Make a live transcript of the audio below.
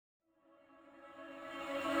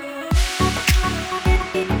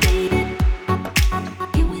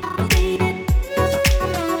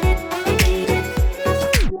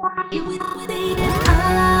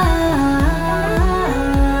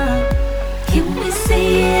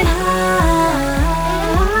say it?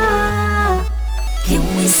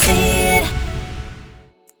 Can we say it?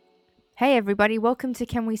 Hey everybody, welcome to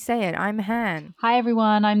Can We Say It? I'm Han. Hi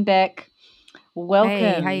everyone, I'm Beck. Hey, how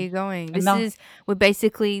Welcome. you going? I'm This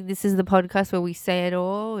is the podcast where we say it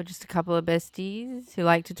all. We're just a couple of besties who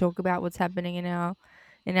like to talk about what's happening in our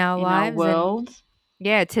in our lives. And world.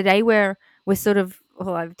 yeah, today we're sort of,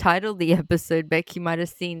 well, I've titled the episode, Beck, you might have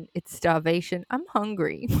seen, it's starvation. I'm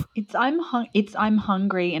hungry. I'm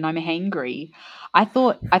hungry and I'm hangry. I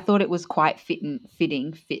thought it was quite fitting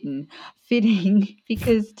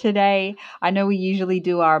because today I know we usually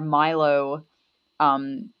do our Milo.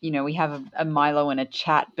 We have a Milo and a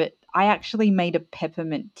chat, but I actually made a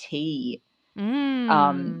peppermint tea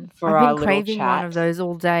I've for our been little craving one of chat. those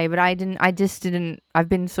all day, but I just didn't. I've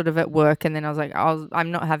been sort of at work, and then I was like,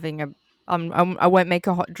 I'm not having I won't make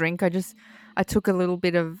a hot drink. I took a little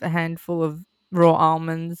bit of a handful of raw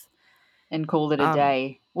almonds, And called it a um,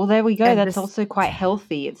 day. Well, there we go. and That's just, also quite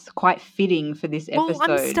healthy. It's quite fitting for this well,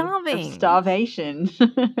 I'm episode of starving. starvation.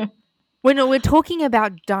 We're talking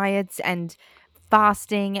about diets and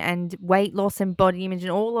fasting and weight loss and body image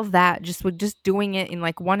and all of that. Just we're just doing it in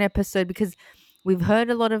like one episode because we've heard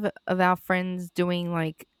a lot of our friends doing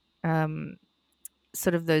like um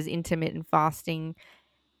sort of those intermittent fasting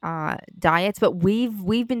diets, but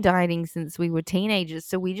we've been dieting since we were teenagers,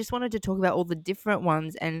 so we just wanted to talk about all the different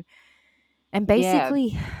ones and Yeah.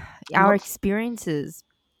 basically And our what's experiences.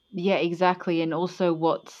 Yeah, exactly. And also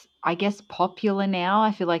what's, I guess, popular now.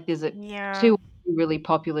 I feel like there's Yeah. two really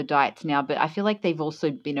popular diets now, but I feel like they've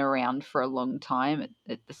also been around for a long time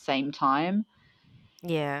at the same time.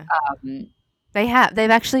 Yeah, Um, they've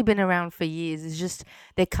actually been around for years. It's just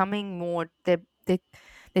they're coming more,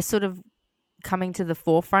 they're sort of coming to the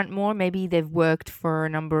forefront more. Maybe they've worked for a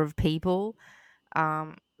number of people.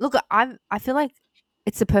 Look, I feel like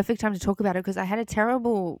it's the perfect time to talk about it because I had a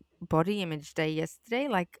terrible body image day yesterday.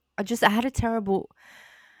 Like I had a terrible,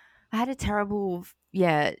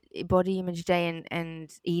 yeah, body image day and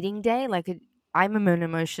eating day. I'm an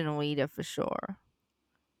emotional eater for sure.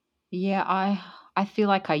 yeah, I feel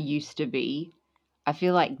like I used to be. I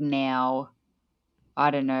feel like now,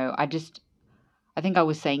 I don't know. I think I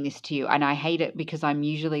was saying this to you, and I hate it because I'm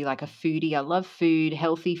usually like a foodie. I love food,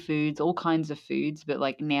 healthy foods, all kinds of foods, but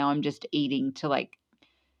like now I'm just eating to like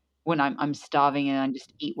when I'm starving and I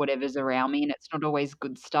just eat whatever's around me, and it's not always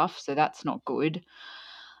good stuff, so that's not good.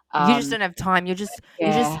 You just Um, don't have time. You're just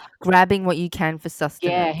yeah, grabbing what you can for yeah,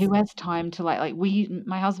 sustenance. who has time to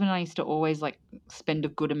my husband and I used to always like spend a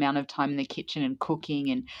good amount of time in the kitchen and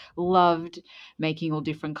cooking and loved making all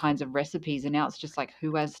different kinds of recipes, and now it's just like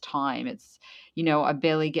who has time? I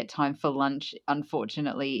barely get time for lunch,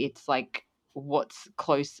 unfortunately. It's like what's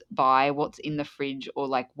close by, what's in the fridge, or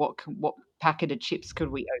like what packet of chips could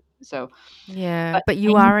we open? So, Yeah, but but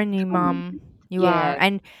you any are a new time. mum. You are, Yeah.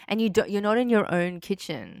 and you're not in your own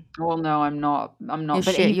kitchen. Well, no, I'm You're not.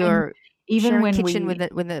 But even sharing when kitchen we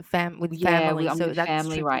with yeah, family, I'm so with that's family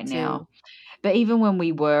tricky right now. too. But even when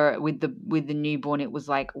we were with the newborn, it was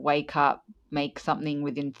like wake up, make something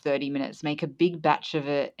within 30 minutes, make a big batch of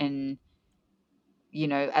it, and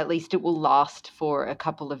at least it will last for a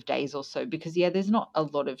couple of days or so because yeah, there's not a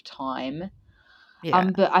lot of time. Yeah.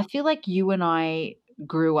 But I feel like you and I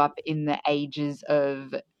grew up in the ages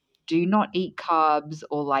of do not eat carbs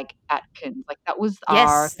or like Atkins. Like that was our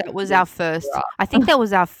Yes, that was kind of our first. I era. think that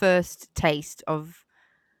was our first taste of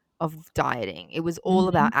dieting. It was all Mhm.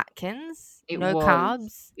 about Atkins, It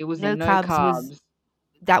was. It was the no no carbs was carbs.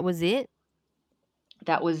 that was it.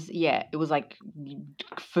 That was yeah, it was like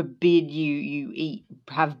forbid you eat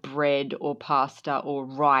have bread or pasta or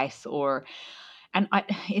rice or and I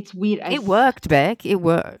it's weird. It worked, Beck. It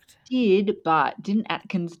worked. But didn't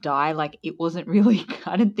Atkins die? Like it wasn't really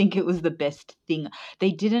I don't think it was the best thing.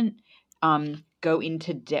 They didn't go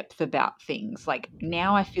into depth about things. Like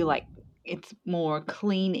now I feel like it's more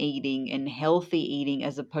clean eating and healthy eating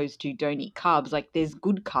as opposed to don't eat carbs. Like there's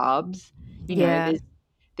good carbs, Yeah.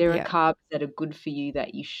 there are Yeah. carbs that are good for you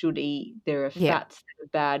that you should eat. There are Yeah. fats that are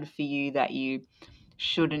bad for you that you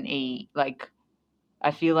shouldn't eat. Like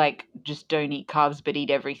I feel like just don't eat carbs but eat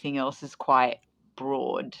everything else is quite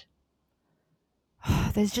broad.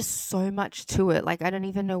 There's just so much to it. Like I don't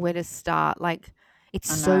even know where to start. Like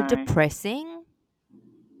it's I so know. depressing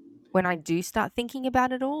when I do start thinking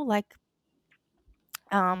about it all. Like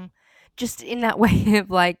um just in that way of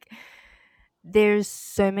like there's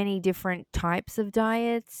so many different types of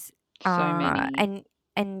diets, So uh many. and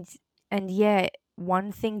and and yeah,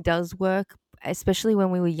 one thing does work, especially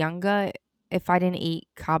when we were younger. If I didn't eat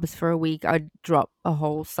carbs for a week, I'd drop a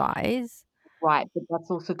whole size. Right, but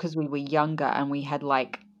that's also because we were younger and we had,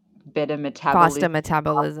 like, better Faster metabolism.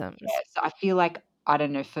 Yeah, metabolisms. so I feel like, I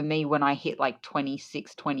don't know, for me, when I hit like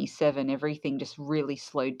 26, 27, everything just really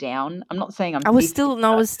slowed down. I'm not saying I'm I was 50, still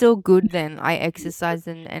no, I but was still good then. I exercised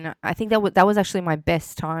and I think that was actually my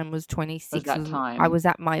best time was it was 26 that was I time. was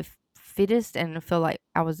at my fittest and I feel like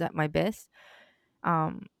I was at my best.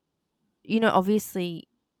 Um obviously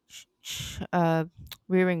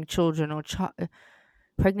rearing children or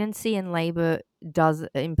pregnancy and labor does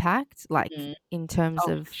impact like Mhm. in terms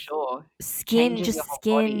Oh, for of sure. skin, Changes your just whole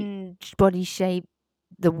body. skin, body shape,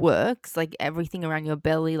 the works, like everything around your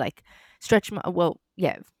belly, like well,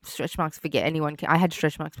 yeah, stretch marks, forget anyone can. I had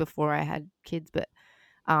stretch marks before I had kids, but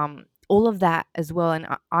all of that as well. And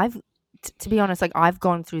I've, to be honest, like I've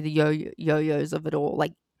gone through the yo-yos of it all.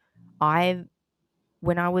 Like I've,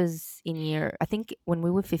 when I was in year, I think when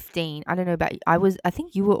we were 15, I don't know about, I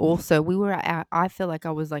think you were also, we were at, I feel like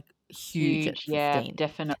I was like huge at Huge, yeah, 15.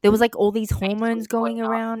 There was definitely. like all these Face was hormones going going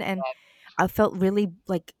up. around and I felt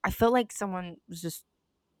like someone was just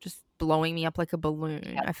blowing me up like a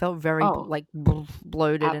balloon. Yeah. I felt very Oh,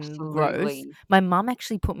 bloated and gross. absolutely. My mom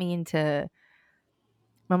actually put me into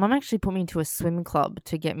a swim club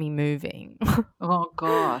to get me moving. Oh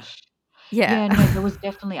gosh. Yeah. Yeah, no, there was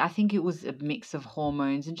definitely, I think it was a mix of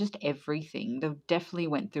hormones and just everything. They definitely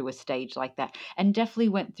went through a stage like that, and definitely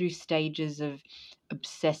went through stages of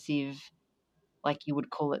obsessive, like you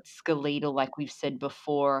would call it skeletal, like we've said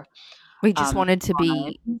before, We just wanted to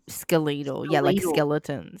be signs. skeletal. Yeah, like Skeletal.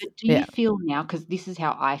 skeletons. But do you Yeah. feel now, because this is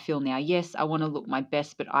how I feel now, yes, I wanna look my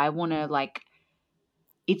best, but I wanna, like,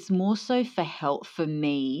 it's more so for health for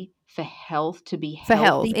me, for health, to be For health,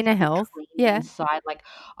 healthy, to inner be health. clean Yeah. inside, like,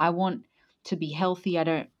 I want to be healthy,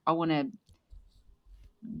 I wanna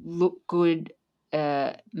look good,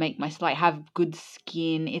 make my like, have good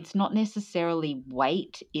skin. It's not necessarily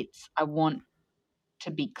weight, it's I want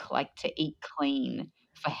to be like, to eat clean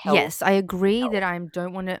for health, Yes, I good agree that health. I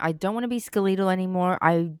don't want to be skeletal anymore.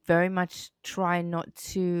 I very much try not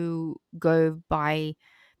to go by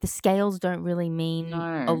the scales don't really mean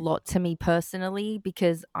a No. lot to me personally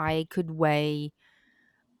because I could weigh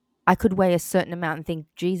a certain amount and think,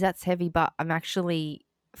 geez, that's heavy, but I'm actually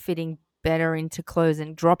fitting better into clothes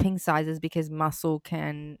and dropping sizes because muscle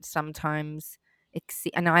can sometimes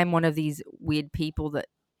exceed. And I'm one of these weird people that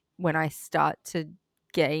when I start to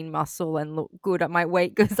gain muscle and look good, my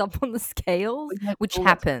weight goes up on the scales, But yeah, which well,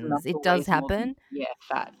 let's say happens. It muscle does weighs more than, happen. yeah,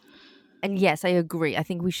 fat. And yes, I agree. I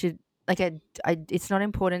think we should like it's not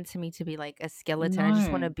important to me to be like a skeleton. I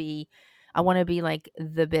just want No. to be I want to be like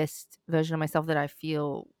the best version of myself that I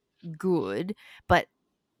feel good, but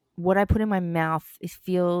what I put in my mouth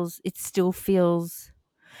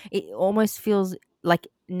it almost feels like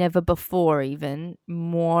never before even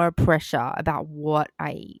more pressure about what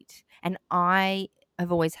I eat. And I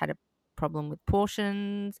have always had a problem with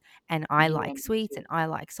portions and I Yeah, like me sweets too. and I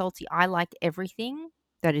like salty. I like everything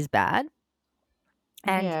that is bad.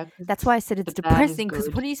 And Yeah, that's why I because said the it's bad is depressing because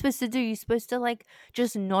good. what are you supposed to do? You're supposed to like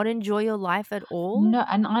just not enjoy your life at all? No,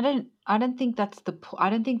 and I don't think that's I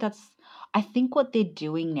don't think that's, I think what they're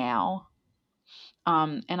doing now,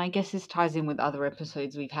 and I guess this ties in with other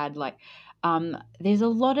episodes we've had, like, there's a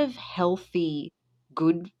lot of healthy,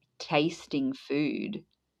 good tasting food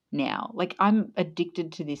now. Like, I'm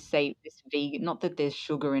addicted to this, say, this vegan, not that there's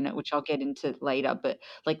sugar in it, which I'll get into later, but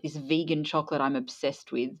like this vegan chocolate I'm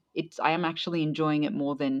obsessed with. I am actually enjoying it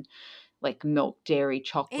more than like milk, dairy,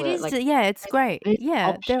 It chocolate. is, Like, yeah, it's great. there's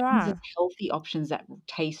Yeah, there options of are. healthy options that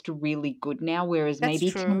taste really good now, whereas That's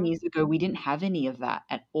maybe 10 true. years ago, we didn't have any of that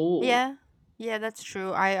at all. Yeah. Yeah, that's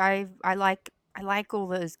true. I like all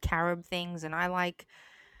those carob things and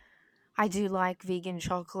I do like vegan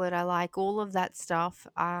chocolate. I like all of that stuff.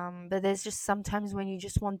 But there's just sometimes when you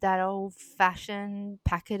just want that old fashioned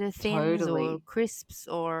packet of thins or Totally. crisps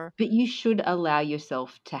or But you should allow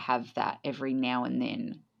yourself to have that every now and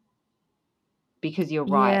then, because you're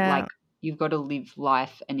right, like, yeah. you've gotta live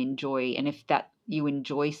life and enjoy, and if that you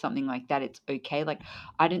enjoy something like that, it's okay. Like,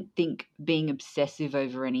 I don't think being obsessive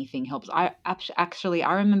over anything helps. Actually,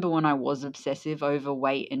 I remember when I was obsessive over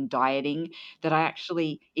weight and dieting, that I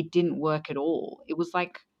actually it didn't work at all. It was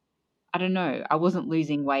like, I don't know, I wasn't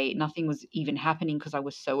losing weight, nothing was even happening because I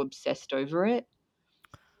was so obsessed over it.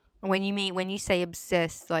 When you say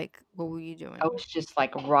obsessed, like what were you I doing? was just,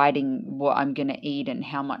 like, writing what I'm gonna eat and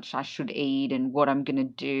how much I should eat and what I'm gonna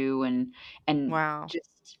do, and Wow.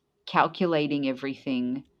 just calculating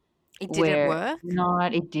everything, It didn't where work? no,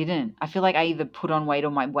 it didn't. I feel like I either put on weight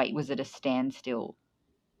or my weight was at a standstill.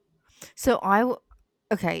 So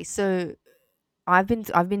okay, so I've been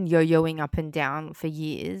yo-yoing up and down for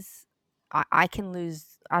years. I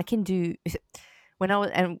can do when I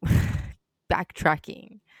was and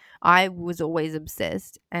backtracking. I was always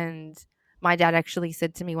obsessed. And my dad actually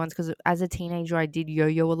said to me once, because as a teenager I did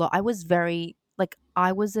yo-yo a lot. I was very like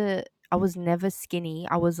I was never skinny.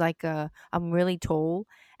 I was like I'm really tall,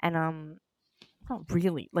 and not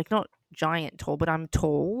really like not giant tall, but I'm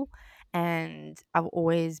tall, and I've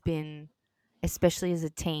always been, especially as a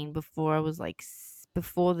teen, before I was like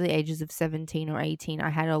before the ages of 17 or 18, I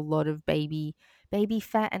had a lot of baby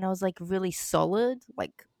fat, and I was like really solid,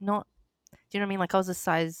 like not, do you know what I mean? Like I was a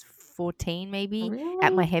size 14 maybe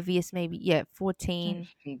at my Really? heaviest, maybe, yeah, Don't 14,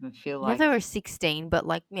 even feel like never a 16, but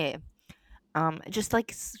like, yeah, just like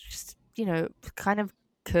just, kind of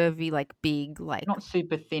curvy, like big, like, not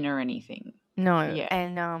super thin or anything. no. Yeah.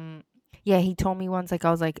 And yeah, he told me once, like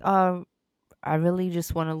I was like, "Oh, I really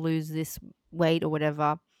just want to lose this weight or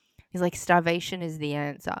whatever." He's like, "Starvation is the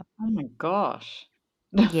answer." Oh my gosh.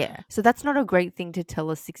 Yeah. So that's not a great thing to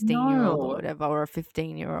tell a 16-year-old or No, whatever, or a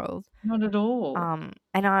 15-year-old. not at all.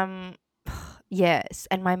 And I'm yes,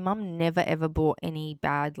 and my mum never ever bought any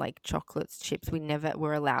bad like chocolates, chips. We never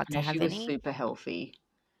were allowed I to know she have was any. super healthy.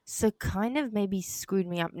 So kind of maybe screwed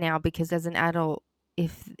me up now, because as an adult,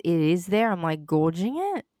 if it is there, I'm like gorging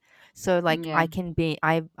it. So like Yeah. I can be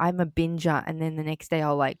I'm a binger, and then the next day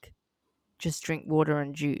I'll like just drink water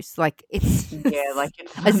and juice. Like it's Yeah, like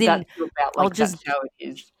it's as in that's about I'll like that's just how it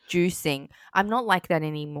is. juicing. I'm not like that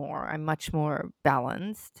anymore. I'm much more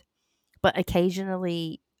balanced. But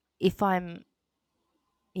occasionally, if I'm,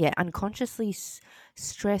 yeah, unconsciously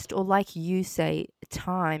stressed, or like you say,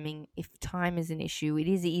 timing, if time is an issue, it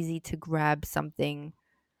is easy to grab something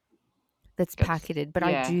that's That's packeted. But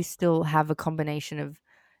I yeah. do still have a combination of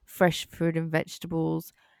fresh fruit and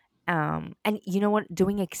vegetables. And you know what?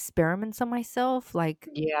 Doing experiments on myself, like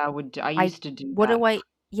Yeah, I I, used to do what that. do I,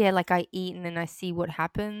 yeah, like I eat and then I see what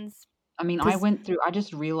happens. I mean, Because I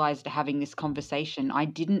just realized having this conversation, I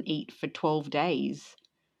didn't eat for 12 days.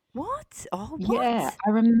 what? Oh, Yeah, what? I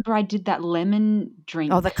remember I did that lemon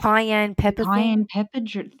Oh, drink, the cayenne the pepper cayenne thing. pepper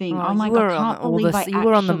thing. Oh, I'm you like, I were on can't all believe I this. You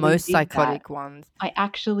were on the actually most did that. psychotic ones. I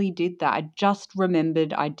actually did that. I just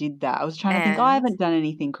remembered I did that. I was trying to think, "Oh, I And haven't done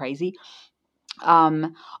anything crazy."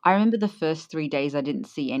 Um, I remember the first 3 days I didn't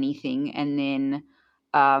see anything, and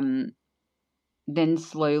um, then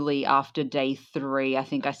slowly after day 3, I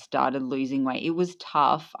think I started losing weight. It was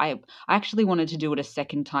tough. I actually wanted to do it a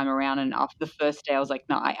second time around, and after the first day, I was like,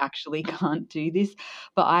 "No, I actually can't do this."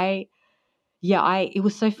 But I it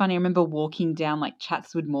was so funny. I remember walking down, like,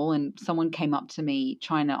 Chatswood Mall, and someone came up to me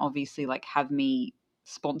trying to obviously, like, have me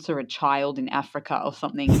sponsor a child in Africa or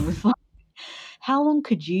something, and was like, "How long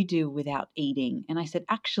could you do without eating?" And I said,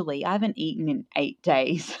 "Actually, I haven't eaten in 8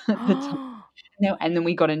 days at the time." No, and then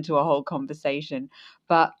we got into a whole conversation.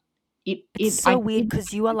 But it's I so weird, did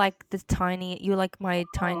because you are like the tiny, you're like my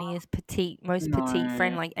tiniest petite, most petite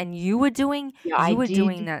friend, no. like, and you were doing, Yeah, you were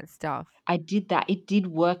doing that stuff. I did that. It did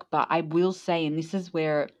work, but I will say, and this is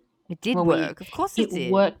where It did when we work. Of course it it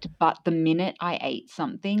did. worked, but the minute I ate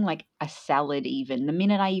something, like a salad even, the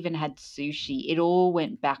minute I even had sushi, it all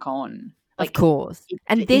went back on. Of Like, course.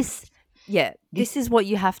 And this, it's yeah, this this is what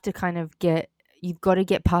you have to kind of get. You've got to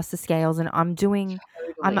get past the scales, and I'm,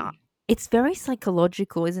 totally. it's very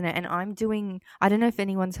psychological, isn't it? And I'm doing, I don't know if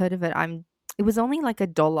anyone's heard of it. It was only like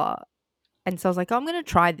 $1. And so I was like, "Oh, I'm going to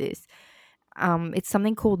try this." It's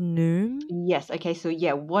something called Noom. Yes, okay, so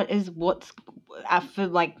yeah, what's for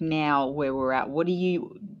like now where we're at, what do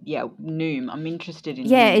you yeah, Noom. I'm interested in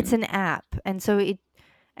Yeah, it's Noom. an app. And so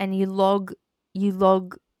and you log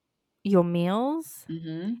your meals,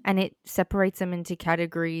 Mhm. and it separates them into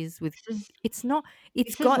categories with, This is it's not,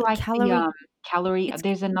 it's this is got like the, calorie, calorie it's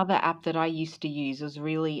there's another app that I used to use. It was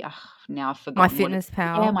really now I've My forgotten what it's Fitness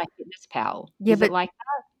yeah, Pal. MyFitnessPal. Yeah, Is it but like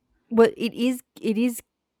what it is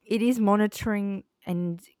monitoring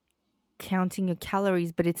and counting your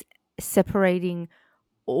calories, but it's separating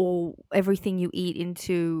all everything you eat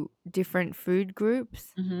into different food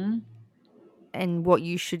groups, mhm. and what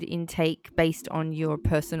you should intake based on your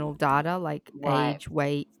personal data, like Right. age,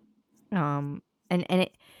 weight, um and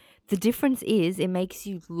the difference is it makes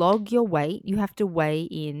you log your weight. You have to weigh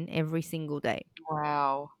in every single day.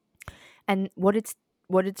 Wow. And what it's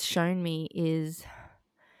shown me is,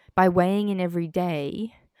 by weighing in every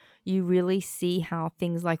day, you really see how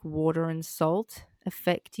things like water and salt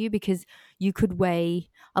affect you, because you could weigh,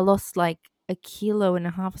 I lost like 1.5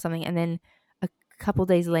 kilos or something, and then a couple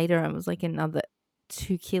days later I was like another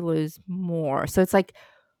 2 kilos more. So it's like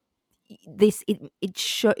this,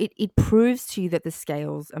 it proves to you that the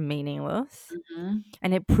scales are meaningless, Mhm.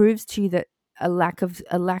 and it proves to you that a lack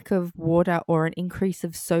of water, or an increase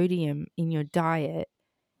of sodium in your diet,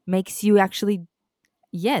 makes you actually,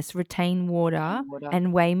 yes, retain water Water.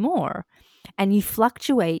 and weigh more. and you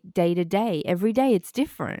fluctuate day to day. Every day it's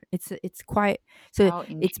different. It's quite so How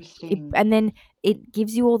it, interesting. and then it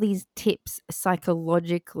gives you all these tips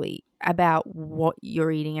psychologically about what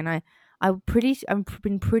you're eating. And I've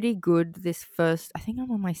been pretty good this first. I think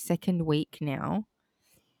I'm on my second week now.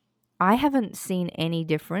 I haven't seen any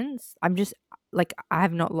difference. I'm just like I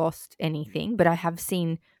have not lost anything, but I have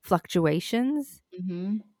seen fluctuations.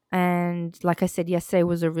 Hmm. And like I said, yesterday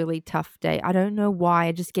was a really tough day. I don't know why.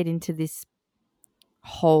 I just get into this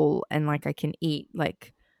hole and like I can eat.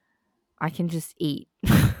 Like I can just eat.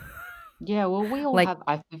 Yeah, well, we all Like, have,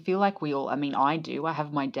 I feel like we all, I mean, I do. I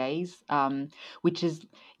have my days, which is,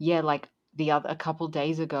 yeah, like a couple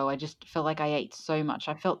days ago, I just felt like I ate so much.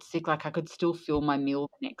 I felt sick, like I could still feel my meal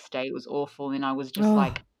the next day. It was awful. And I was just oh,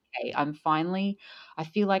 like, hey, I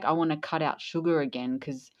feel like I want to cut out sugar again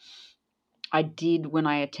because I did when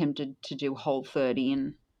I attempted to do Whole30.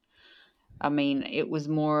 And I mean, it was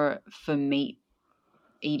more for meat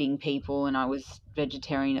eating people, and I was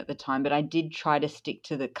vegetarian at the time, but I did try to stick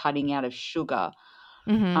to the cutting out of sugar.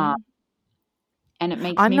 Um, hmm. and it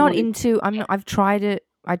makes I'm me not want to. into. I'm not. I've tried it.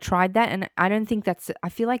 I tried that, and I don't think that's. I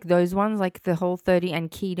feel like those ones, like the Whole30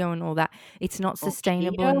 and keto and all that, it's not Well,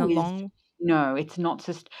 sustainable in the keto is long. no, it's not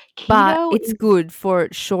just But keto it's is good for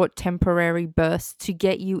short temporary bursts to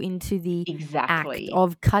get you into the act exactly.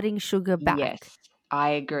 of cutting sugar back. Yes, I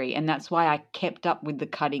agree, and that's why I kept up with the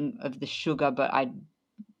cutting of the sugar, but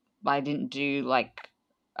I didn't do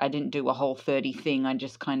I didn't do a Whole30 thing. I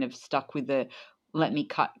just kind of stuck with the let me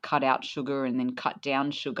cut out sugar and then cut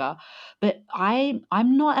down sugar. But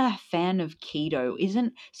I'm not a fan of keto.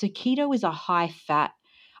 Isn't so keto is a high fat.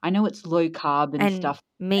 I know it's low carb and And stuff.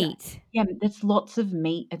 And meat. yeah, it's lots of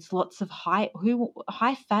meat. It's lots of high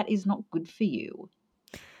fat is not good for you.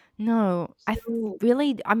 No, So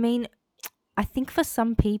really, I mean, I think for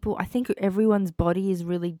some people, I think everyone's body is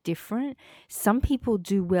really different. Some people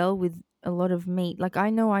do well with a lot of meat. Like I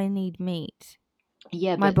know I need meat.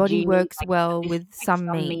 yeah, My but do body you need works well this with some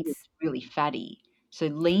some meat is meats. really fatty. So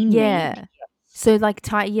lean meat, Yeah. yes. So like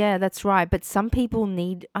yeah, that's right. But some people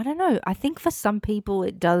need, I don't know. I think for some people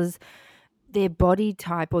it does their body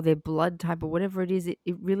type or their blood type or whatever it is, it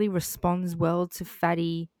really responds well to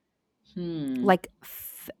Hmm. like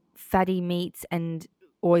fatty meats and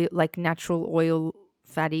oil, like natural oil,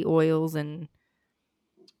 fatty oils. And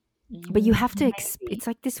but you have to Maybe. it's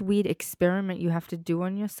like this weird experiment you have to do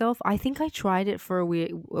on yourself. I think I tried it for a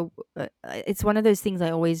weird it's one of those things I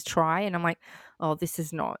always try, and I'm like, oh, this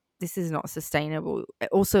is not sustainable.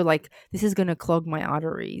 Also, like, this is going to clog my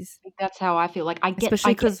arteries, That's how I feel. Like,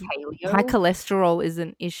 especially I get cuz high paleo. cholesterol is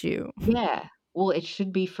an issue. Yeah. Well, it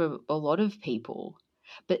should be for a lot of people.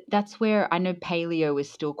 But that's where I know paleo is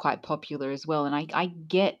still quite popular as well, and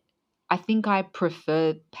I think I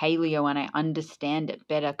prefer paleo and I understand it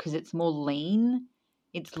better because it's more lean.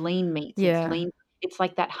 It's lean meats, Yeah. it's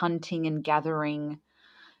like that hunting and gathering.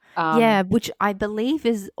 Yeah, Um, which I believe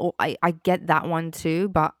is, or I get that one too,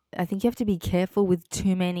 but I think you have to be careful with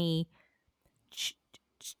ch-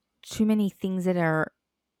 too many things that are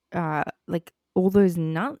like all those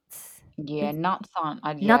nuts. yeah, nuts aren't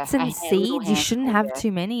yeah, Nuts and a little seeds, you shouldn't handful, have yeah.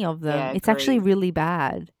 too many of them. Yeah, It's actually agree. really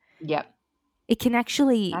bad. Yep. It can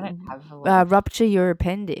actually I don't have a lot of rupture your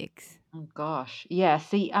appendix. oh gosh. Yeah,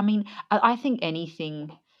 see, I mean, I think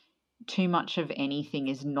anything too much of anything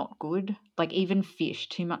is not good. Like even fish,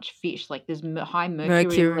 too much fish. Like there's high mercury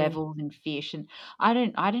Mercury. levels in fish, and I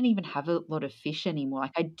don't even have a lot of fish anymore.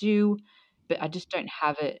 Like I do, but I just don't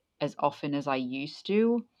have it as often as I used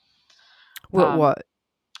to. What Um, what?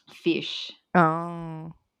 fish.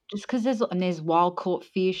 Oh. Just because there's wild caught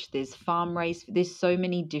fish, there's farm raised. There's so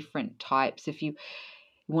many different types. If you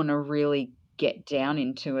want to really get down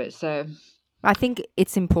into it, so I think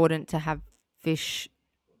it's important to have fish,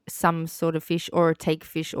 some sort of fish, or take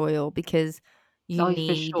fish oil because you oh, for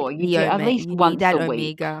need sure, you do at least you need once that a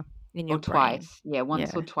week. omega in Or your brain. twice. Yeah,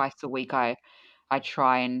 once or Yeah. twice a week I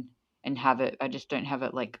try and have it. I just don't have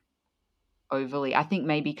it, like, overly. I think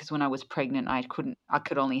maybe because when I was pregnant, I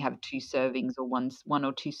could only have 2 servings or 1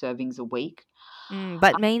 or 2 servings a week.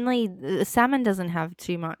 But mainly, salmon doesn't have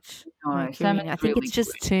too much No, mercury salmon's in it. I think it's really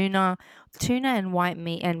just good. tuna and white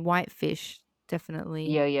meat and white fish, definitely.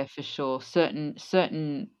 Yeah, yeah, for sure.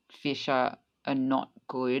 Certain fish are not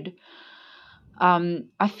good.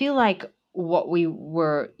 I feel like what we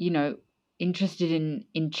were, interested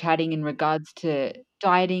in chatting in regards to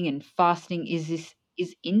dieting and fasting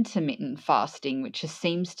is intermittent fasting, which just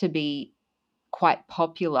seems to be quite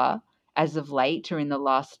popular as of late or in the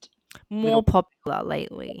last More little popular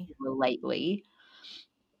lately. while lately.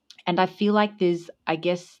 And I feel like I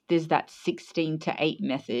guess there's that 16 to 8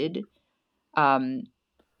 method, um,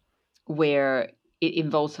 where it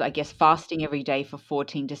involves, I guess, fasting every day for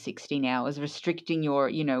 14 to 16 hours, restricting your,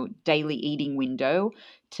 daily eating window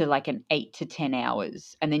to like an 8 to 10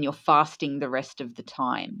 hours, and then you're fasting the rest of the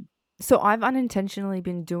time. So I've unintentionally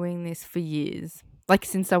been doing this for years, like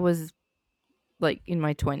since I was like in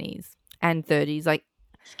my 20s and 30s. Like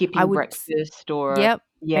I Skipping would, breakfast or yep,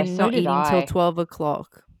 yeah, and so not did eating till I. 12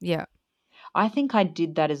 o'clock. Yeah. I think I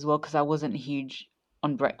did that as well because I wasn't huge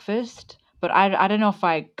on breakfast. But I don't know if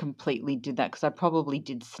I completely did that because I probably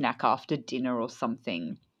did snack after dinner or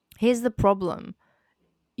something. Here's the problem.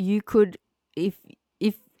 You could, if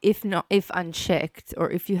if not, if unchecked, or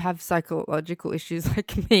if you have psychological issues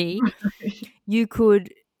like me, you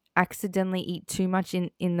could accidentally eat too much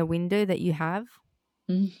in the window that you have,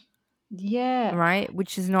 Mm, yeah. right?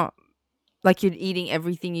 Which is not like you're eating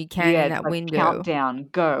everything you can Yeah, in it's that like window. countdown,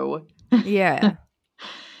 go. Yeah.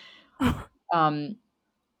 Um,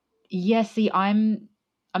 yeah, see, I'm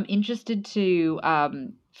interested to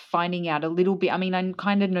finding out a little bit. I mean, I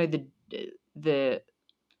kind of know the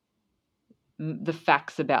the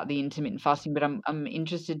facts about the intermittent fasting, but I'm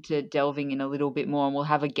interested to delving in a little bit more, and we'll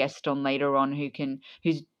have a guest on later on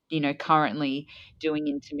who's currently doing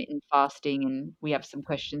intermittent fasting, and we have some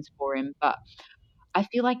questions for him. But I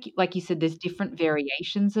feel like you said, there's different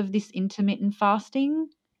variations of this intermittent fasting.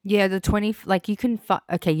 Yeah, the 20, like you can,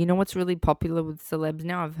 okay, you know what's really popular with celebs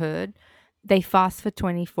now, I've heard? They fast for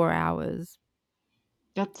 24 hours,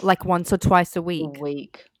 That's like once or twice a a week.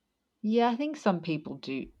 week. Yeah, I think some people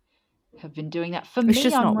do have been doing that. For It's me,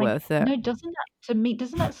 just I'm not like, worth it. no,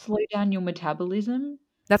 doesn't that slow down your metabolism?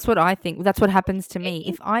 That's what I think. That's what happens to me. Me?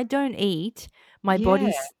 If I don't eat, my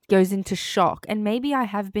body Yeah. goes into shock. And maybe I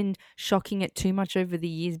have been shocking it too much over the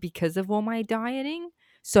years because of all my dieting.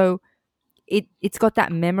 So it's got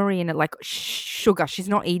that memory in it, like sugar, she's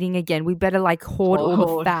not eating again. We better like hoard all the Oh,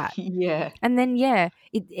 fat. yeah. And then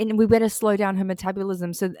and we better slow down her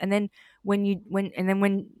metabolism. So and then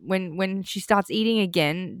when she starts eating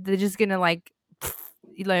again, they're just gonna like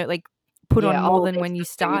like put on Yeah, more oh, than there's when you the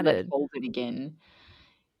food, let's started. hold it again.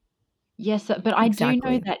 Yes, but I do know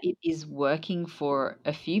Exactly. that it is working for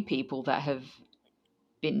a few people that have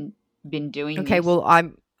been doing Okay, this. well, I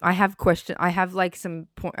have I have like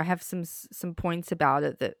I have some points about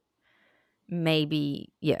it that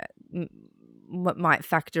maybe what might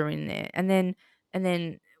factor in there. And then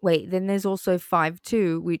wait, then there's also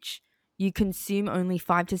 5-2, which you consume only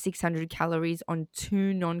 5 to 600 calories on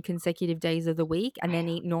 2 non-consecutive days of the week and then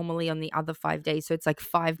eat normally on the other 5 days. So it's like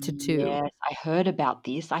 5-2. Yes, I heard about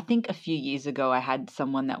this. I think a few years ago I had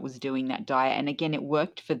someone that was doing that diet, and again, it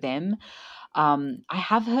worked for them. I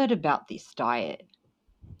have heard about this diet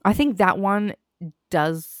I think that one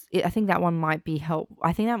I think that one might be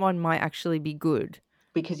I think that one might actually be good.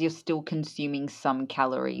 because you're still consuming some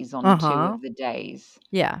calories on 2 Uh-huh. of the days.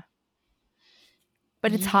 Yeah.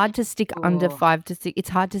 But it's Yeah. hard to stick under Oh. 5 to 6. It's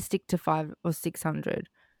hard to stick to 5 or 600.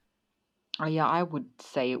 Oh, yeah, I would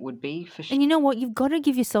say it would be for sure. And you know what? You've got to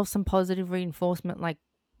give yourself some positive reinforcement. Like,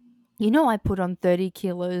 I put on 30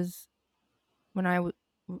 kilos when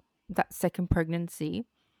that second pregnancy.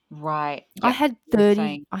 Right. Yep. You were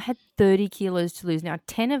saying I had 30 kilos to lose. Now,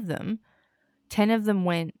 10 of them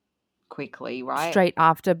went quickly, right? straight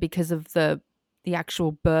after because of the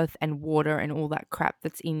actual birth and water and all that crap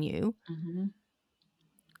that's in you. Mhm.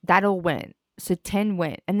 That all went. So 10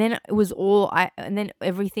 went. And then it was and then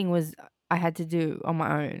everything was I had to do on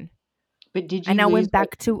my own. But did you And I lose went weight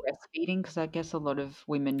back to from breastfeeding? Because I guess a lot of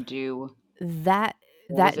women do, that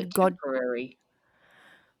or was it got temporary?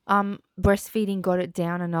 breastfeeding got it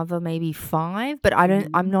down another maybe 5, but I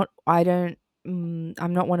don't Mhm. I'm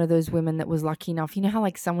not one of those women that was lucky enough. You know how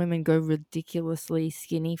like some women go ridiculously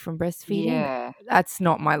skinny from breastfeeding? Yeah. That's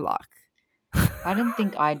not my luck. I don't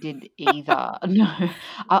think I did either. No.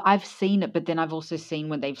 I've seen it, but then I've also seen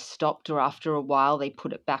when they've stopped or after a while they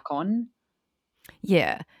put it back on.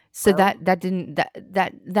 Yeah. So Well, that didn't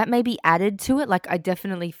that may be added to it. Like I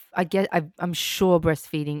definitely I'm sure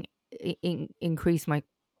breastfeeding increased my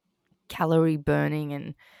calorie burning,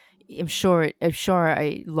 and I'm sure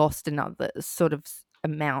I lost another sort of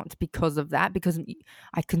amount because of that, because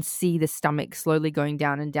I can see the stomach slowly going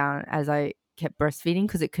down and down as I kept breastfeeding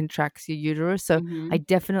because it contracts your uterus. So I mhm.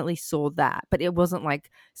 definitely saw that, but it wasn't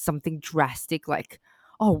like something drastic like,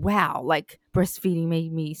 oh wow, like breastfeeding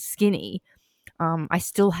made me skinny. I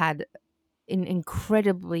still had an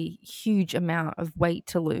incredibly huge amount of weight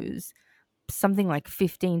to lose, something like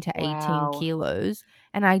 15 to 18 Wow. kilos,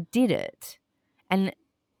 and I did it. And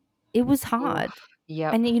it was hard. Oof.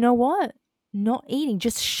 Yep. And you know what? Not eating,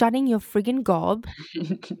 just shutting your friggin' gob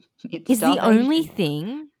It's is the only starvation.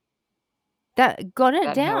 thing that got it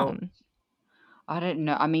That helps. down. I don't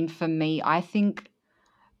know. I mean, for me, I think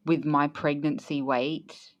with my pregnancy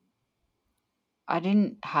weight, I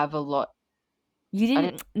didn't have a lot. You I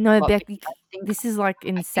didn't didn't have no, a lot Beck, because this is like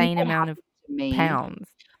I think insane what amount of happened to me, pounds.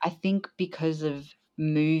 I think because of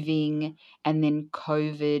moving and then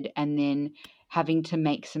COVID and then having to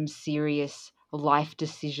make some serious life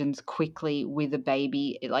decisions quickly with a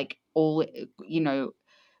baby, like all,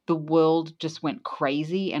 the world just went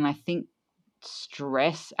crazy. And I think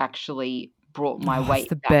stress actually brought my Oh, it's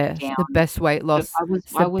weight back down. the best weight So loss.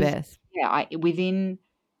 It's I the was, best. yeah,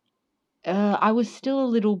 I was still a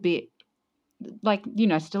little bit like,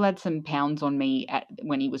 still had some pounds on me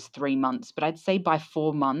when he was 3 months, but I'd say by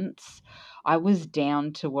 4 months, I was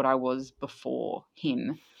down to what I was before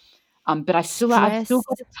him. But I've still Stress.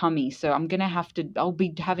 got a tummy, so I'll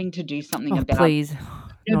be having to do something Oh, about please.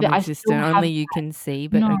 no, but I still Non-existent. have Only you can see,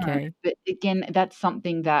 but no, okay. but again, that's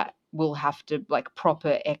something that will have to, like,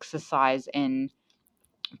 proper exercise and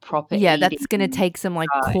proper Yeah, eating that's gonna take some, like,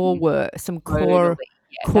 core and work, some totally,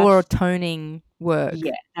 yeah, core toning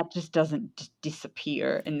yeah, work. that just doesn't just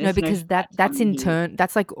disappear, and No, there's no because fat tummy here.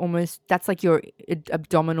 that's like almost that's like your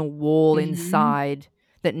abdominal wall Mhm. inside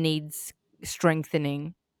that needs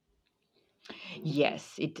strengthening.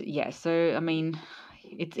 Yes, so, I mean,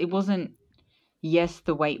 it wasn't yes,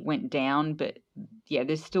 the weight went down, but, yeah,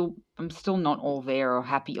 I'm still not all there or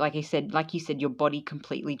happy. Like you said, your body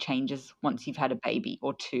completely changes once you've had a baby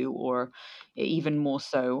or 2 or even more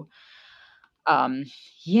so. Um,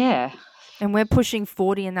 yeah, And we're pushing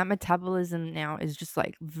 40 and that metabolism now is just,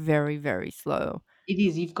 like, very, very slow. it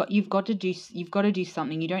is. You've got to do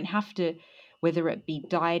something. You don't have to, whether it be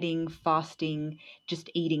dieting, fasting, just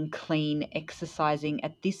eating clean, exercising.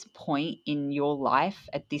 At this point in your life,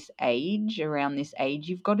 at this age, around this age,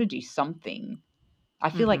 you've got to do something. I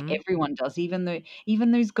feel like Mhm. everyone does, even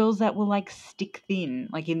those girls that were like stick thin,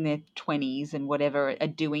 like in their 20s and whatever, are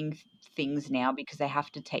doing things now because they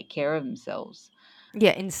have to take care of themselves.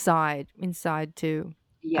 Yeah, inside too.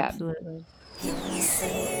 Yeah. Absolutely. Can we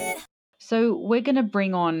say it? So we're gonna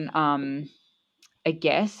bring on a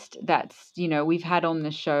guest that's, we've had on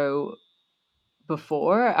the show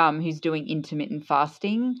before, who's doing intermittent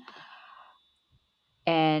fasting,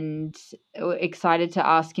 and we're excited to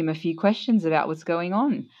ask him a few questions about what's going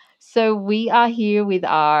on. So we are here with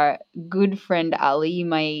our good friend Ali. You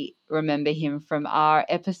may remember him from our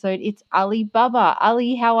episode. It's Ali Baba.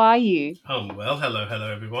 Ali, how are you? Well,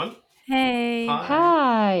 hello, everyone. Hey.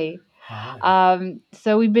 Hi. Hi. Hi.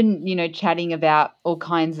 So we've been, chatting about all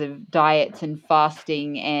kinds of diets and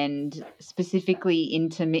fasting, and specifically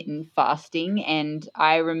intermittent fasting. And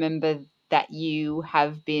I remember that you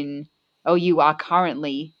are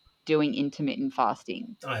currently doing intermittent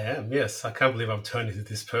fasting. I am, yes. I can't believe I've turned into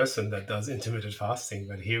this person that does intermittent fasting,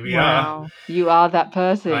 but here we are. Wow. You are that I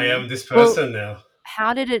person. am this Well, person now.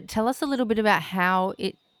 how did it tell us a little bit about how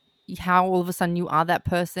all of a sudden you are that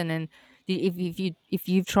person, and if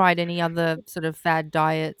you've tried any other sort of fad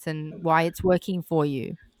diets and why it's working for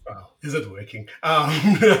you. Wow, is it working?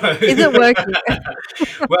 Is it working?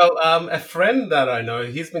 Well, a friend that I know,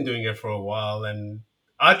 he's been doing it for a while, and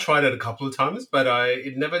I tried it a couple of times, but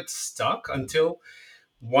it never stuck until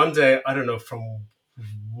one day. I don't know from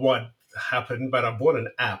what happened, but I bought an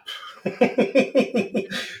app,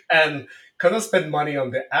 and because I spent money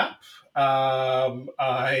on the app,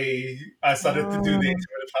 I started to do the Oh.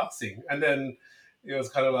 intermittent fasting, and then it was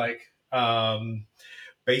kind of like.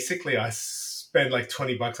 Basically I spend like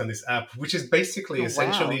 $20 on this app, which is basically Oh, wow.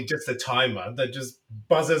 essentially just a timer that just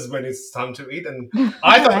buzzes when it's time to eat. And Oh,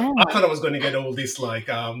 wow. I thought I was going to get all this like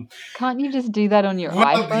Can't you just do that on your well,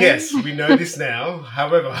 iPhone? yes, we know this now.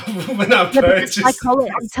 However, when I Yeah, but purchased I'm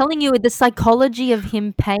this, telling you, the psychology of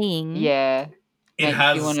him paying Yeah. it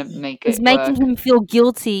Makes you has want to make is it making work. him feel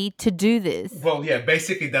guilty to do this. well, yeah,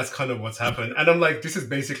 basically that's kind of what's happened. And I'm like, this is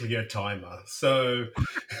basically a timer. So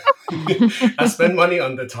I spend money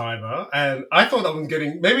on the timer, and I thought I was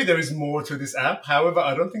getting maybe there is more to this app. However,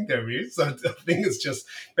 I don't think there is. I think it's just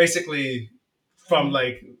basically from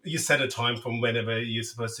like you set a time from whenever you're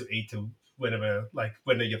supposed to eat to whenever like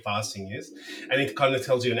whenever your fasting is, and it kind of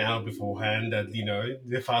tells you an hour beforehand that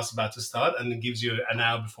the fast about to start, and it gives you an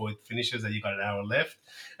hour before it finishes that you got an hour left,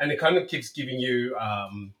 and it kind of keeps giving you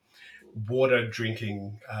water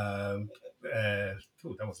drinking.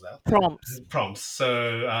 That was loud Prompts. prompts.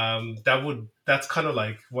 So that's kind of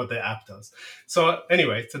like what the app does. So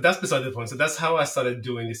anyway, so that's beside the point. So that's how I started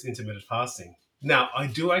doing this intermittent fasting. Now I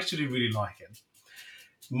do actually really like it.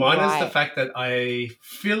 Minus the Right. fact that I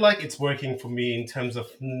feel like it's working for me in terms of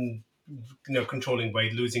controlling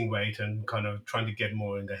weight, losing weight, and kind of trying to get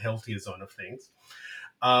more in the healthier zone of things.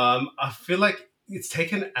 I feel like it's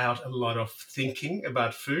taken out a lot of thinking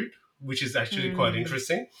about food, which is actually quite Mm.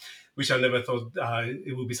 interesting, which I never thought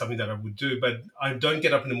it would be something that I would do. But I don't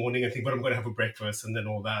get up in the morning and think, "But I'm going to have a breakfast," and then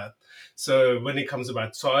all that. So when it comes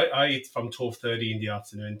about, so I eat from 12:30 in the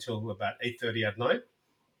afternoon till about 8:30 at night,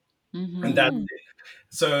 and that Mm-hmm. Mm.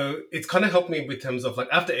 so it's kind of helped me with terms of like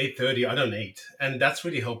after 8:30 I don't eat, and that's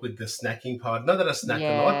really helped with the snacking part. Not that I snack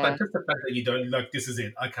a lot, but Yeah. just the fact that you don't like this is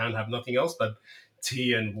it. I can't have nothing else but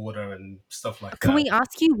tea and water and stuff like Can that. we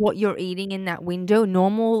ask you what you're eating in that window?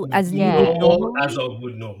 Normal as you would Yeah. Normal as normally? I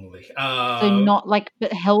would normally. So not like,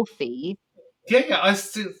 but healthy. Yeah, I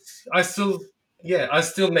still, yeah, I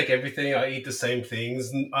still make everything. I eat the same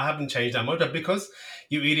things. I haven't changed that much, but because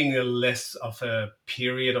you're eating a less of a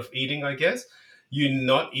period of eating, I guess you're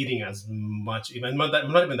not eating as much. Even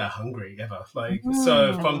I'm not even that hungry ever. Like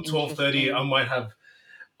so, That's Mm. from 12:30, interesting.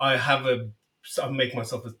 I have a I make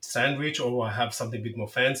myself a sandwich, or I have something a bit more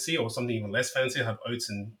fancy, or something even less fancy. I have oats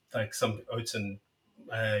and like some oats and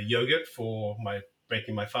yogurt for my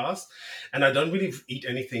breaking my fast, and I don't really eat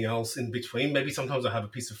anything else in between. Maybe sometimes I have a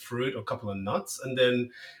piece of fruit or a couple of nuts, and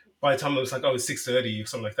then by the time I was like, oh, it's 6:30 or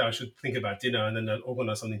something like that, I should think about dinner, and then I'll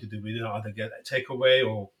organize something to do with dinner, either get a takeaway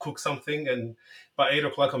or cook something, and by 8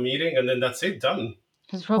 o'clock I'm eating, and then that's it, done.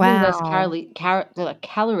 There's probably less Wow.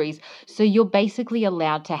 calories. So you're basically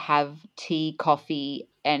allowed to have tea, coffee,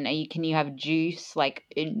 and can you have juice like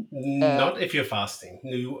in Not if you're fasting.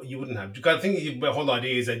 No, you wouldn't have. Because I think the whole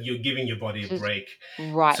idea is that you're giving your body a just break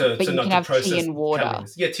right, but to you not can to have tea process and water.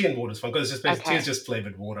 calories. Yeah, tea and water is fine because it's just tea is Okay. just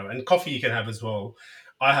flavored water, and coffee you can have as well.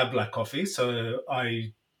 I have black coffee, so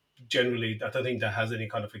I don't think that has any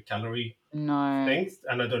kind of a calorie No. thing,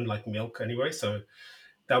 and I don't like milk anyway, so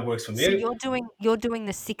that works for So me. you're doing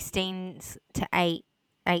the 16 to 8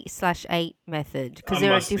 method because I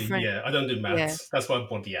there are must be, different. yeah. I don't do Yeah. maths. That's why I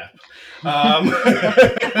bought the app. Um,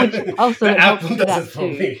 Which also the it app helps for does that it for too.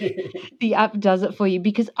 me. The app does it for you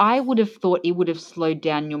because I would have thought it would have slowed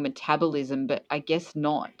down your metabolism, but I guess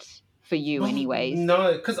not for you Well, anyways.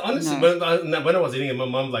 no, because honestly, No. when I was eating it, my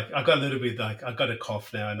mom like I got a little bit like I got a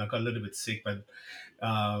cough now and I got a little bit sick, but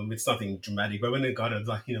it's nothing dramatic. But when it got it,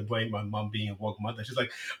 like when my mom being a woke mother, she's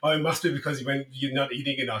like, "Oh, it must be because when you're not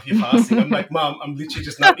eating enough, you're fasting." I'm like, "Mom, I'm literally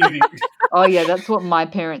just not eating." Oh yeah, that's what my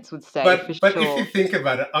parents would say for But if you sure. think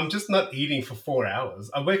about it, I'm just not eating for 4 hours.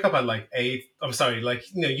 I wake up at like 8. I'm sorry, like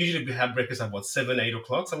usually we have breakfast at what 7, 8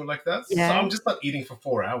 o'clock, something like that. So Yeah. I'm just not eating for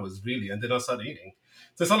 4 hours really, and then I start eating.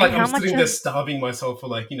 So it's not And like I'm how much sitting there of starving myself for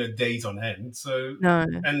like days on end. So no.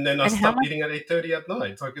 and then I And how stop much eating at 8:30 at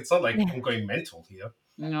night. Like it's not like yeah. I'm going mental here.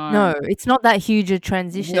 No. No, it's not that huge a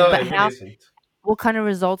transition, No, but it really isn't. what kind of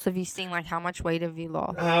results have you seen? Like how much weight have you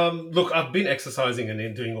lost? Look, I've been exercising and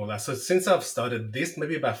then doing all that. So since I've started this,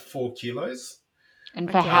 maybe about 4 kilos.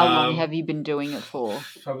 And for how Okay. long Um, have you been doing it for?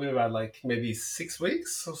 Probably about like maybe 6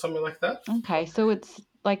 weeks or something like that. Okay, so it's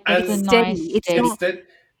like that's It's a And nice steady. It's steady. not instead,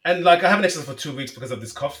 and like I haven't exercised for 2 weeks because of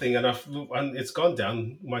this cough thing, and it's gone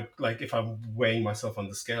down. My like if I'm weighing myself on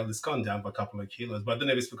the scale, it's gone down by a couple of kilos. But I don't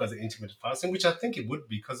know if it's because of intermittent fasting, which I think it would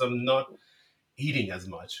be because I'm not eating as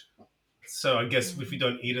much. So I guess if you Mm.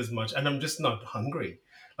 don't eat as much, and I'm just not hungry,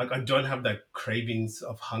 like I don't have that cravings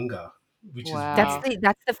of hunger, which is that's Wow. weird. the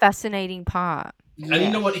that's the fascinating part. And you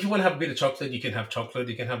know what? Yes. If you want to have a bit of chocolate, you can have chocolate.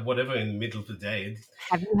 You can have whatever in the middle of the day.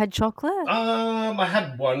 Have you had chocolate? I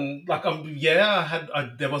had one like yeah,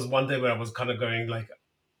 there was one day where I was kind of going like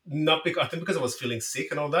not because I think because I was feeling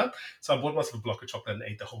sick and all that, so I bought myself a block of chocolate and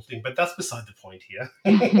ate the whole thing. But that's beside the point here.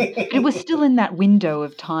 But it was still in that window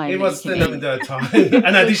of time It that you was can still having eat. the time,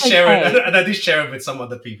 and I So did it's share it, okay. and I did share it with some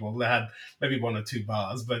other people that had maybe 1 or 2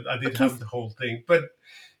 bars, but I did Okay. have the whole thing. But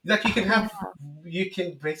like Oh, wow. you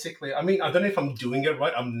can basically. I mean, I don't know if I'm doing it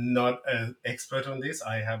right. I'm not an expert on this.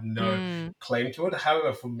 I have no Mm, claim to it.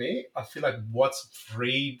 However, for me, I feel like what's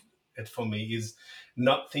freed it for me is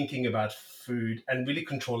not thinking about food and really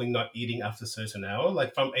controlling not eating after a certain hour.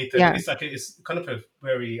 Like from 8:30, yeah. it's kind of a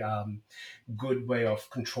very good way of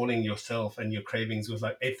controlling yourself and your cravings. Was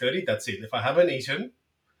like 8:30. That's it. If I haven't eaten,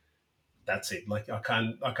 that's it. Like I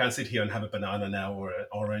can't sit here and have a banana now or an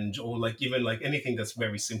orange or like even like anything that's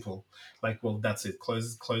very simple. Like well, that's it.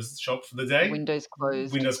 Close shop for the day. Windows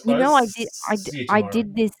closed. Windows You know, closed. I did. See you tomorrow.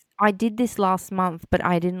 I did this last month, but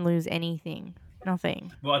I didn't lose anything.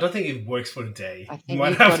 Nothing. Well, I don't think it works for a day. I You think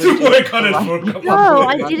might you've got have to to do it work on for it like for a a couple of couple No, of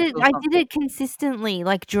I weeks. did months it. or I did something. it consistently,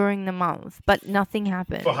 like during the month, but nothing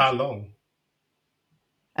For how happened. long?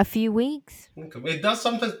 A few weeks. Okay. It does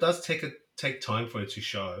sometimes does take time for it to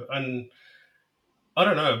show, and I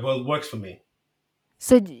don't know. Well, it works for me.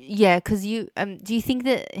 So yeah, because do you think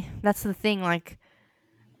that that's the thing? Like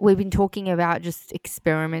we've been talking about just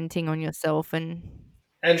experimenting on yourself, and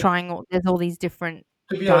And trying there's all these different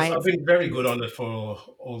to be honest, I've diets and been very good foods. on it for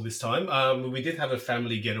all this time. We did have a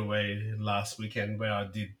family getaway last weekend where I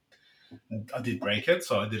did break it,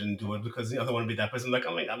 so I didn't do it because I don't want to be that person. Like,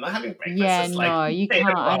 I'm not having breakfast. Yeah, It's like no, you 8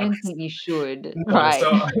 can't. I o'clock. don't think you should. No, Right.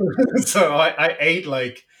 so so I ate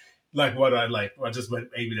like what I like. I just went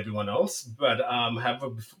ate with everyone else. But however,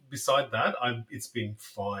 beside that, it's been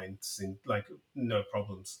fine since like no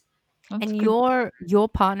problems. That's And good. your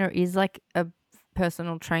partner is like a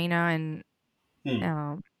personal trainer and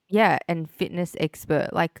Hmm. yeah, and fitness expert.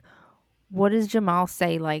 Like, what does Jamal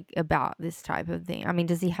say like about this type of thing? I mean,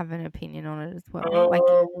 does he have an opinion on it as well? Like,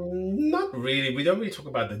 Not really. We don't really talk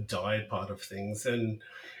about the diet part of things, and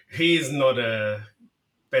he's not a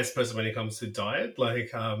best person when it comes to diet.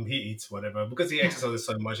 Like, he eats whatever because he exercises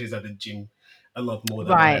so much. He's at the gym a lot more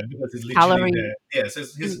than I right, am because he's literally calorie, there. Yeah, so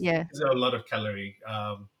yeah, he's got a lot of calorie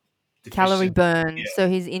calorie deficient. burn. Yeah, So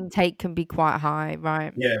his intake can be quite high,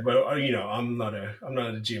 right? yeah. But I'm not at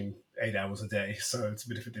the gym 8 hours a day, so it's a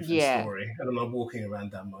bit of a different Yeah. story, and I'm not walking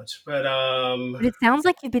around that much. But But it sounds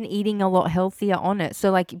like you've been eating a lot healthier on it. So,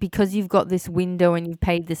 like, because you've got this window and you've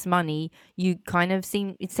paid this money, you kind of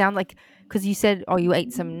seem. It sounds like because you said, oh, you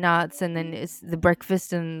ate some nuts, and then it's the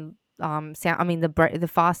breakfast and I mean, the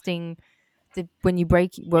fasting. When you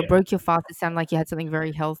yeah. broke your fast, it sounded like you had something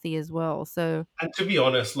very healthy as well. So, And to be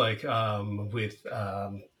honest, like with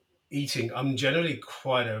eating, I'm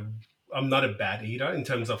not a bad eater in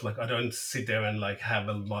terms of like I don't sit there and like have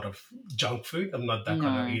a lot of junk food. I'm not that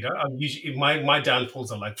kind of No. eater. I'm usually my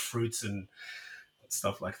downfalls are like fruits and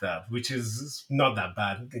stuff like that, which is not that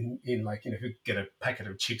bad in like if you get a packet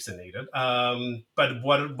of chips and eat it. But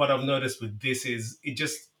what I've noticed with this is it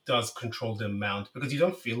just does control the amount because you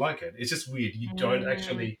don't feel like it. It's just weird. You don't mm,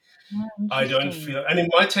 actually Oh, I don't interesting. feel, and it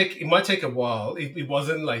might take a while. It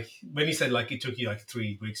wasn't like when you said like it took you like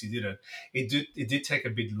 3 weeks, you did it. It did take a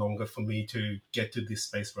bit longer for me to get to this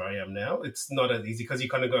space where I am now. It's not as easy because you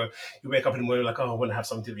kind of go, you wake up in the morning like, oh, I want to have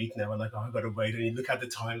something to eat now, and like, oh, I got to wait, and you look at the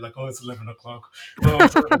time like, oh, it's 11 o'clock. Oh,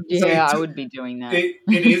 so Yeah, I would be doing that.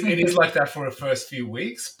 it is like that for the first few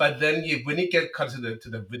weeks, but then when you get cut to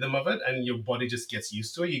the rhythm of it, and your body just gets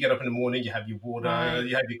used to it. You get up in the morning, you have your water, right.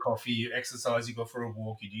 you have your coffee, you exercise, you go for a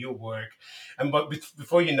walk, you do your work, and but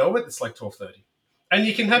before you know it, it's like 12:30, and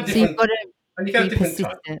you can have So you've Yeah. got to be different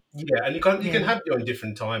time. persistent. Yeah, and you can Yeah. have your own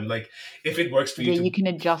different time. Like if it works for you Yeah, you to can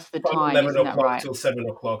adjust the from time, 11 isn't that o'clock right? till 7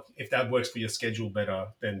 o'clock, if that works for your schedule better,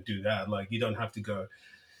 then do that. Like you don't have to go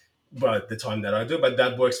but the time that I do. But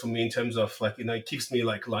that works for me in terms of like, it keeps me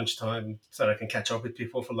like lunchtime so that I can catch up with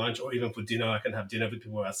people for lunch or even for dinner. I can have dinner with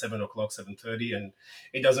people at 7 o'clock, 7:30, and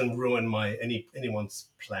it doesn't ruin my anyone's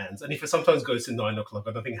plans. And if it sometimes goes to 9 o'clock,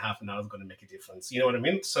 I don't think half an hour is going to make a difference. You know what I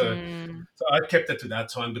mean? So Mm. so I kept it to that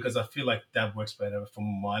time because I feel like that works better for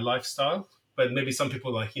my lifestyle. But maybe some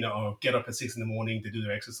people like, get up at 6 in the morning, they do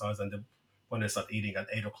their exercise and when they start eating at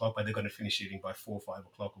 8 o'clock, but they're going to finish eating by 4 or 5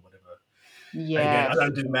 o'clock or whatever. Again, I Yes.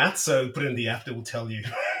 don't do math, so put in the app that will tell you.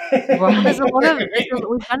 Well, there's Right. a lot of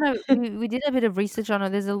we did a bit of research on it.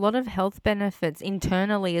 There's a lot of health benefits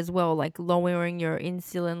internally as well, like lowering your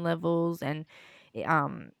insulin levels and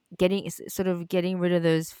sort of getting rid of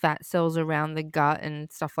those fat cells around the gut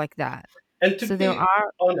and stuff like that. And to So there be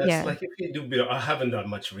are honest, yeah. like if you do, I haven't done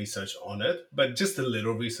much research on it, but just a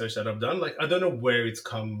little research that I've done, like I don't know where it's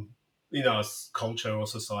come in our culture or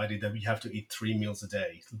society that we have to eat 3 meals a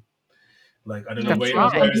day. Like I don't know Yeah, That's where, true.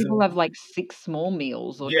 right. Some where is it? people have like 6 small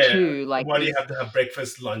meals or Yeah, 2. Like why do you there's have to have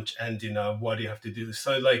breakfast, lunch, and dinner? Why do you have to do this?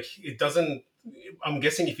 So like it doesn't. I'm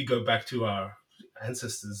guessing if you go back to our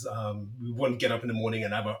ancestors, we wouldn't get up in the morning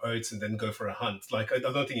and have our oats and then go for a hunt. Like I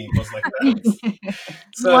don't think it was like that.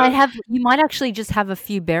 So You might actually just have a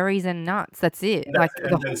few berries and nuts. That's it. that's Like it. the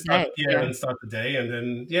And then whole day. Yeah. start the day, and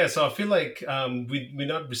then yeah. So I feel like we're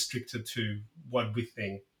not restricted to what we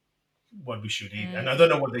think what we should eat, and I Mm. don't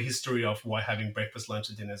know what the history of why having breakfast, lunch,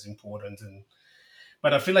 and dinner is important, and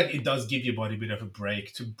but I feel like it does give your body a bit of a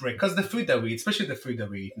break to break because the food that we eat, especially the food that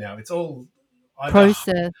we eat now, it's all either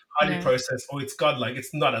Process. highly Yeah. processed or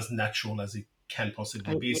it's not as natural as it can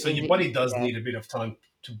possibly be. it So your is body does yeah. need a bit of time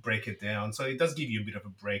to break it down. So it does give you a bit of a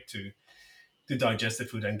break to digest the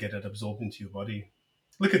food and get it absorbed into your body.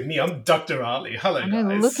 Look at me, I'm Dr. Ali. Hello, I know,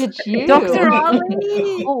 look guys. at you. Dr. Ali.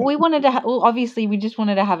 Well, we wanted to well, obviously we just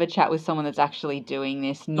wanted to have a chat with someone that's actually doing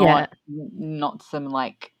this, Yeah. not some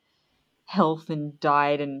like health and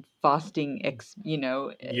diet and fasting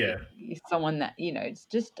Yeah. someone that, it's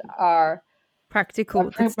just our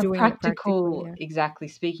Practical. That's a doing it practically. practical, Yeah. exactly,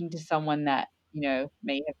 speaking to someone that,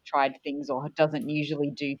 may have tried things or doesn't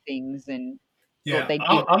usually do things and thought Yeah, they'd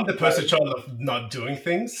I'm, give I'm it the a go. person child of not doing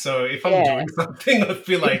things. So if I'm Yeah, doing something, I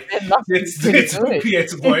feel like it must be it's pretty it's good.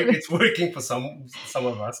 it's working for some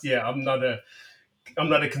of us. Yeah, I'm not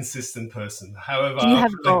a consistent person. However, Do you I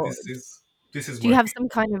have feel like goal? this is Do you have working. some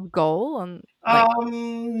kind of goal on like?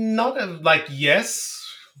 Not like yes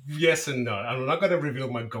and no. I'm not going to reveal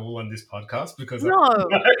my goal on this podcast because I feel No,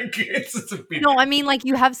 like it's a bit. no. I mean, like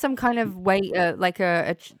you have some kind of weight, like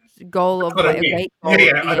goal That's of what I weight, mean. weight Yeah, goal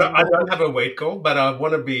at yeah. I the don't, end I of don't it. have a weight goal, but I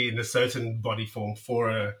want to be in a certain body form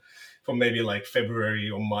for maybe like February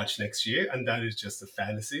or March next year, and that is just a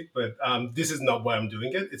fantasy. But this is not why I'm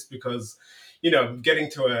doing it. It's because,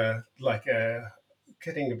 getting to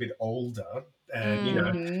getting a bit older, and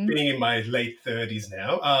Mm, Hmm. being in my late 30s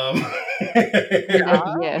now. yeah.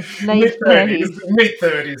 Yes, mid late 30s, 30s. mid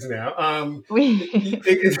 30s now.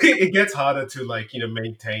 It It gets harder to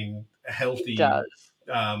maintain a healthy does.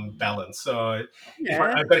 balance. So if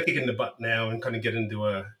Yeah. I've got to kick it in the butt now and kind of get into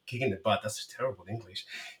a kick in the butt, that's terrible English.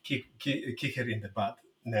 Kick it in the butt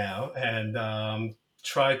now and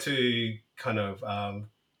try to kind of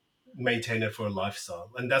maintain it for a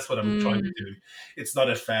lifestyle, and that's what I'm trying to Mm. do. It's not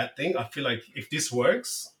a fad thing. I feel like if this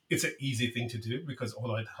works, it's an easy thing to do because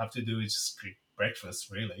all I have to do is just cook breakfast,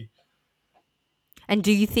 really. And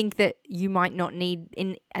do you think that you might not need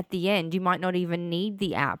in at the end? You might not even need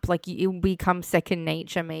the app. Like it'll become second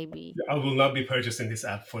nature, maybe. I will not be purchasing this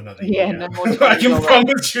app for another Yeah, year. no more I can $20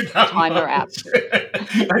 promise you that timer much. apps.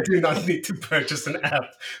 I do not need to purchase an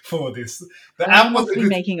app for this. The Oh, you app was must a be good,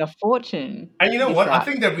 making a fortune, and you know this what? I app.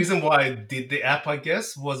 think the reason why I did the app, I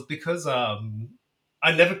guess, was because I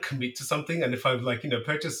never commit to something, and if I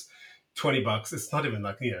purchase $20, it's not even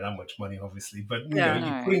like that much money, obviously. But Yeah.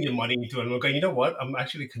 you're No. putting your money into it, and I'm going, you know what? I'm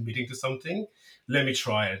actually committing to something. Let me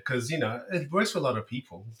try it because it works for a lot of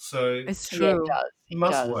people, so It's Yeah, it true. does. it It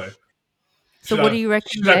must does. work. So what do you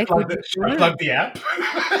reckon, Beck? Would you Should do I it? plug the app?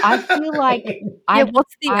 I feel like Yeah, I'd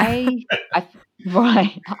what's the app? I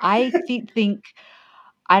right. Think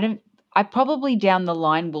I don't I probably down the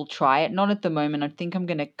line will try it. Not at the moment. I think I'm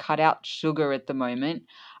gonna cut out sugar at the moment.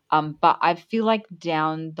 But I feel like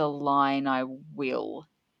down the line I will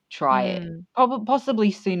try it. Mm,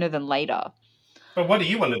 Possibly sooner than later. But what do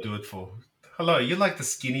you want to do it for? Hello, you're like the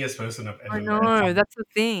skinniest person I've I ever met. know, that's the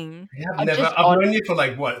thing. I just I've known you for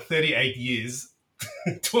like what, 38 years.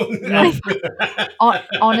 no, I and,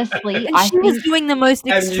 honestly, And I she was think doing the most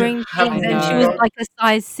and you extreme have I things, and she was know. not like a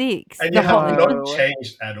size 6. and The you whole have and No. she was not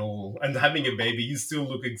changed at all. And having a baby, you still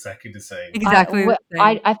look exactly the same. exactly the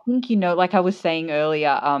same. I think, like I was saying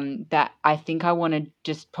earlier, that I think I want to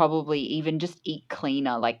just probably even just eat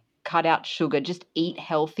cleaner, like cut out sugar, just eat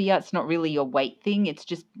healthier. It's not really a weight thing. It's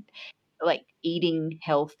just like eating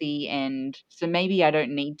healthy. And so maybe I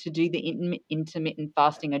don't need to do the intermittent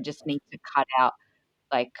fasting. I just need to cut out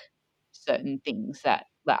like certain things that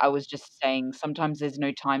I was just saying. Sometimes there's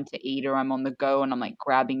no time to eat or I'm on the go and I'm like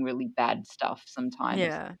grabbing really bad stuff sometimes.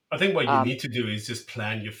 Yeah. I think what you Um, need to do is just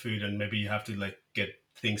plan your food, and maybe you have to like get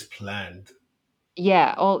things planned.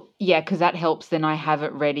 Yeah, yeah, because that helps, then I have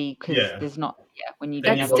it ready. Because Yeah. there's not when you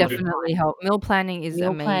Then don't you have That's a won't lot of be. definitely time. help. Meal planning is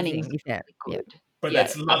Meal planning's amazing. Yeah, really yeah. good. But Yeah,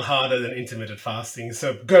 that's a lot harder than intermittent fasting.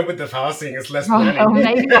 So go with the fasting. It's less planning. well,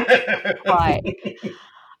 maybe I'll try.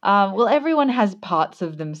 Well, everyone has parts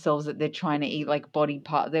of themselves that they're trying to eat, like body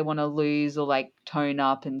part they wanna lose or, like, tone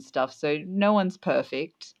up and stuff, so no one's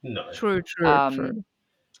perfect. No. True, true, Um, true.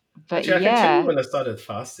 but Actually, I can tell you yeah. when I started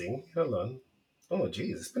fasting. Hold on. Oh,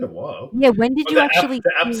 geez, it's been a while. Yeah, when did Well, you actually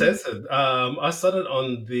the app do says it. I started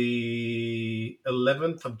on the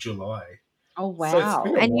 11th of July, Oh, so it's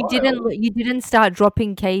been a wow. and while. you didn't start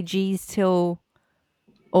dropping kgs till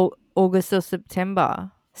August or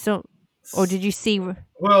September? So or did you see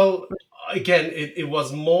Well, again, it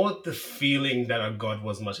was more the feeling that I got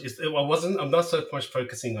was much. I'm not so much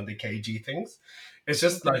focusing on the kg things. It's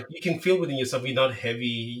just Okay. like you can feel within yourself you're not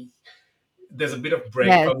heavy. There's a bit of break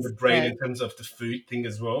Yes, from the brain yes. in terms of the food thing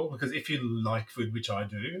as well. Because if you like food, which I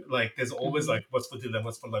do, like there's always Mhm. like what's for dinner,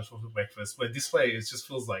 what's for lunch, what's for breakfast. Where this way, it just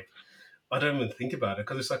feels like I don't even think about it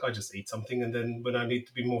because it's like I just eat something, and then when I need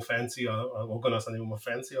to be more fancy, I organize something more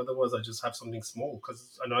fancy. Otherwise, I just have something small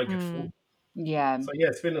because I know I get full. Mm. Yeah. So yeah,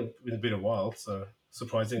 it's been a while. So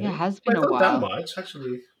Yeah, it surprisingly, has but been it's a not that while. much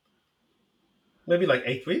actually. Maybe like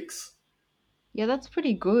 8 weeks. Yeah, that's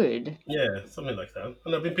pretty good. Yeah, something like that.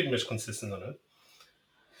 And I've been pretty much consistent on it.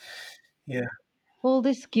 Yeah. Well,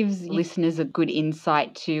 this gives listeners a good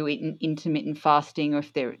insight to intermittent fasting, or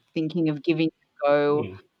if they're thinking of giving it a go.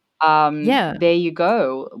 Mm, Yeah. There you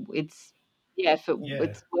go. It's yeah, if yeah.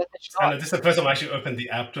 it's worth a I shot. know this is the first time I actually opened the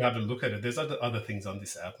app to have a look at it. There's other things on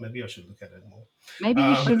this app. Maybe I should look at it more. Maybe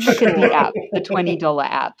you should look at the app, the $20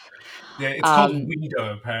 app. Yeah, it's called Um,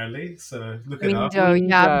 Window apparently. So look it up. Window.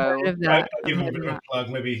 Yeah, I've heard Window. of I'll that. I've give them a heard bit of of a that. plug.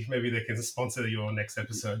 Maybe they can sponsor your next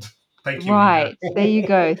episode. Thank you, Right. Window. There you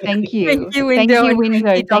go. Thank you. Thank you, Thank Window, you, and Window.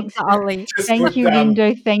 thank you, Thanks. Dr. Ali. Just Thank put you,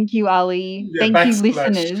 Window. Thank you, Ali. yeah, Thank you,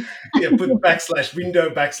 backslash listeners. yeah, put backslash window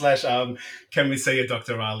backslash can we say a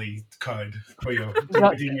Dr. Ali code for your to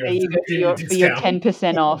Yep, redeem there you go redeem your for your discount.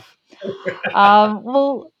 10% off.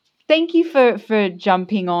 Well, thank you for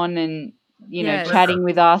jumping on and Yes. chatting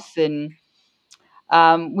with us, and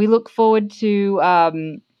we look forward to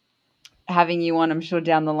having you on. I'm sure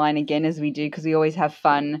down the line again, as we do, because we always have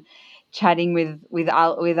fun chatting with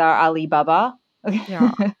our Alibaba.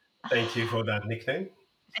 Yeah. Thank you for that nickname.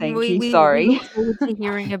 And Thank you. we Sorry. look forward to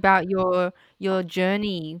hearing about your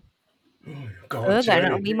journey Oh God, further. And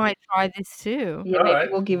journey. we might try this too. Yeah, All maybe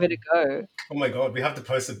right. we'll give it a go. Oh my God, we have to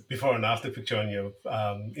post a before and after picture on your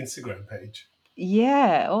Instagram page.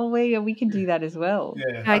 Yeah. Oh, we can do that as well.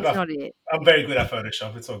 Yeah, That's not it. I'm very good at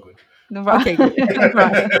Photoshop. It's all good. Okay, good.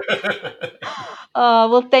 Right.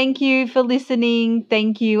 Well, thank you for listening.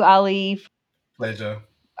 Thank you, Ali. Pleasure.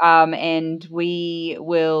 And we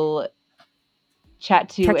will chat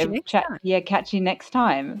to Catch you next time. Yeah, catch you next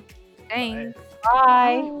time. Thanks.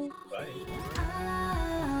 Bye. Bye.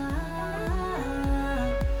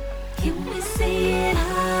 Can we see it?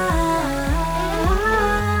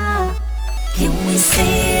 Can we see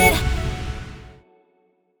it?